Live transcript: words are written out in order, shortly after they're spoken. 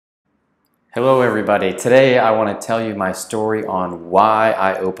Hello everybody. Today I want to tell you my story on why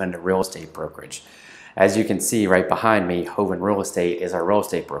I opened a real estate brokerage. As you can see right behind me, Hoven Real Estate is our real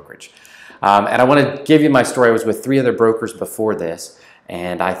estate brokerage. And I want to give you my story. I was with 3 other brokers before this,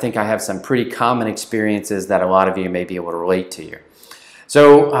 and I think I have some pretty common experiences that a lot of you may be able to relate to.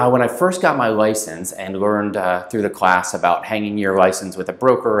 So when I first got my license and learned through the class about hanging your license with a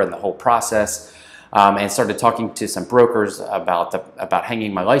broker and the whole process, and started talking to some brokers about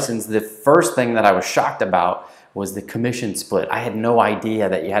hanging my license, the first thing that I was shocked about was the commission split. I had no idea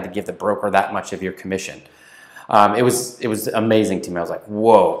that you had to give the broker that much of your commission. It was amazing to me. I was like,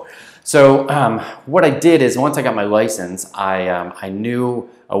 whoa. So what I did is once I got my license, I knew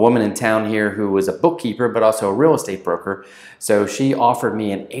a woman in town here who was a bookkeeper but also a real estate broker. So she offered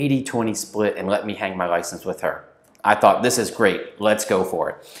me an 80-20 split and let me hang my license with her. I thought, this is great. Let's go for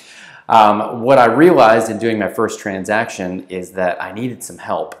it. What I realized in doing my first transaction is that I needed some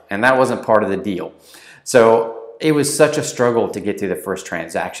help, and that wasn't part of the deal. So it was such a struggle to get through the first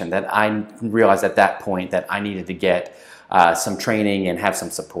transaction that I realized at that point that I needed to get some training and have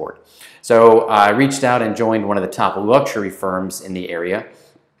some support. So I reached out and joined one of the top luxury firms in the area,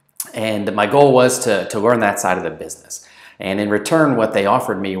 and my goal was to learn that side of the business. And in return, what they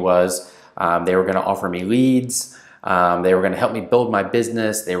offered me was they were going to offer me leads. They were going to help me build my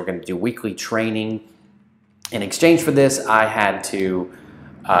business. They were going to do weekly training. In exchange for this, I had to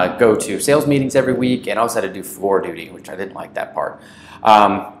go to sales meetings every week and also had to do floor duty, which I didn't like that part.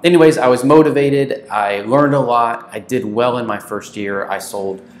 Anyways, I was motivated. I learned a lot. I did well in my first year. I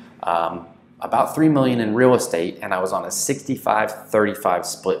sold about $3 million in real estate, and I was on a 65-35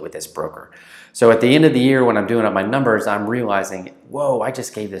 split with this broker. So at the end of the year, when I'm doing up my numbers, I'm realizing, whoa, I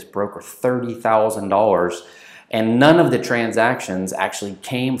just gave this broker $30,000. And none of the transactions actually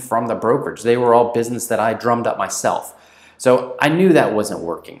came from the brokerage. They were all business that I drummed up myself. So I knew that wasn't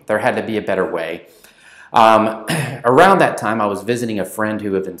working. There had to be a better way. Around that time, I was visiting a friend who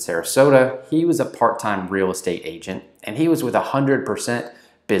lived in Sarasota. He was a part-time real estate agent, and he was with 100%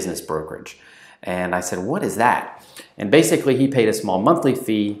 business brokerage. And I said, what is that? And basically, he paid a small monthly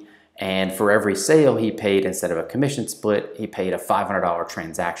fee, and for every sale he paid, instead of a commission split, he paid a $500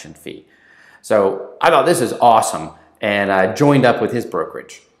 transaction fee. So I thought, this is awesome, and I joined up with his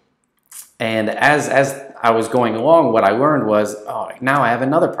brokerage. And as I was going along, what I learned was, oh, now I have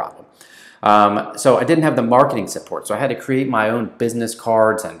another problem. So I didn't have the marketing support, so I had to create my own business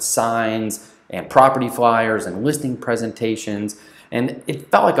cards and signs and property flyers and listing presentations, and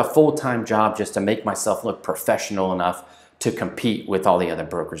it felt like a full-time job just to make myself look professional enough to compete with all the other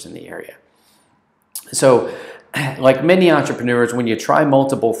brokers in the area. So like many entrepreneurs, when you try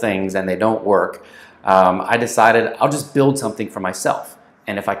multiple things and they don't work, I decided I'll just build something for myself.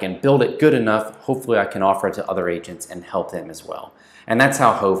 And if I can build it good enough, hopefully I can offer it to other agents and help them as well. And that's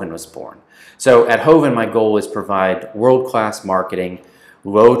how Hoven was born. So at Hoven, my goal is provide world-class marketing,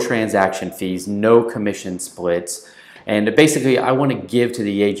 low transaction fees, no commission splits. And basically, I want to give to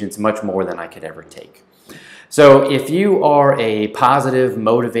the agents much more than I could ever take. So if you are a positive,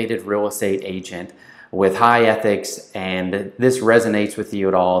 motivated real estate agent with high ethics and this resonates with you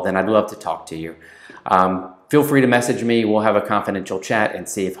at all, then I'd love to talk to you. Feel free to message me. We'll have a confidential chat and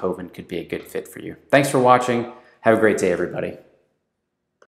see if Hoven could be a good fit for you. Thanks for watching. Have a great day, everybody.